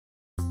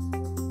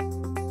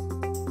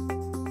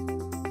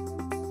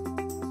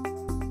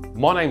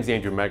My name's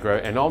Andrew Magro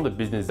and I'm the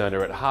business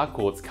owner at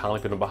Harcourts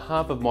Carlingford. On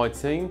behalf of my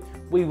team,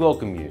 we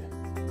welcome you.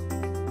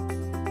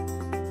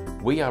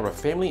 We are a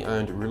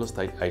family-owned real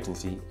estate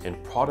agency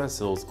and pride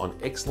ourselves on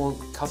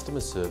excellent customer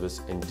service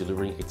and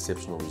delivering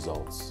exceptional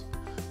results.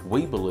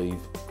 We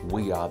believe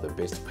we are the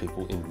best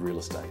people in real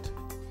estate.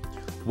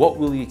 What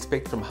will you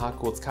expect from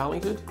Harcourts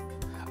Carlingford?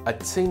 A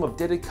team of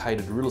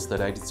dedicated real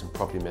estate agents and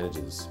property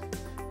managers,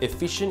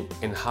 efficient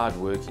and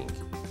hard-working.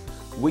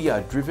 We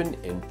are driven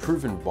and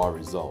proven by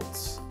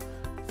results.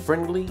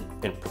 Friendly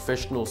and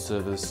professional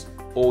service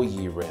all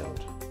year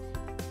round.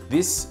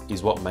 This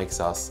is what makes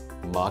us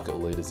market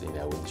leaders in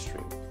our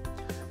industry.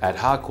 At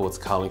Harcourts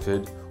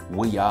Carlingford,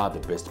 we are the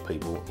best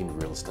people in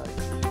real estate.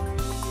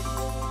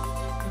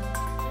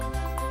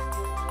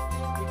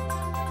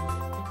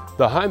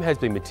 The home has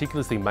been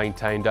meticulously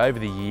maintained over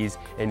the years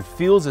and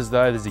feels as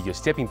though you're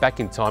stepping back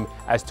in time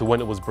as to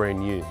when it was brand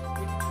new.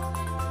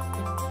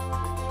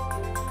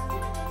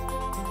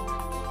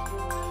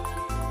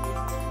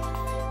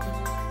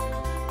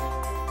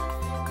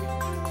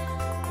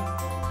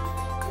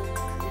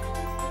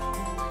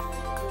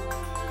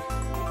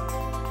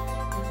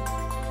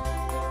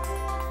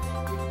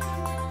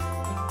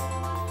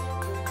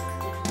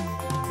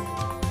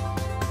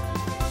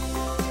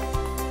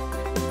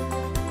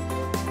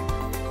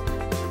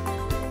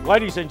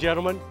 Ladies and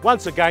gentlemen,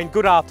 once again,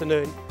 good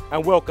afternoon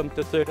and welcome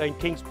to 13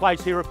 Kings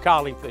Place here at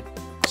Carlingford.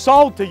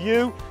 Sold to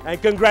you and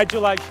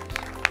congratulations.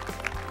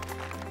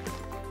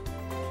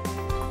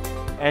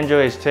 Andrew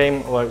and his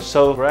team were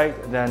so great,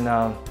 then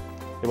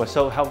they were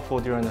so helpful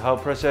during the whole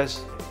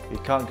process. You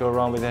can't go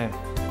wrong with him.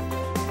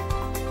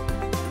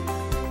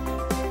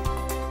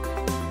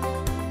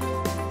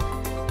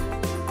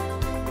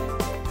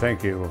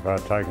 Thank you for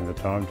taking the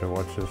time to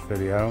watch this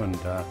video, and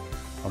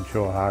I'm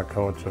sure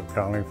Harcourts of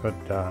Carlingford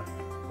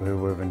who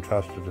we've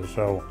entrusted to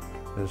sell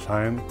this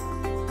home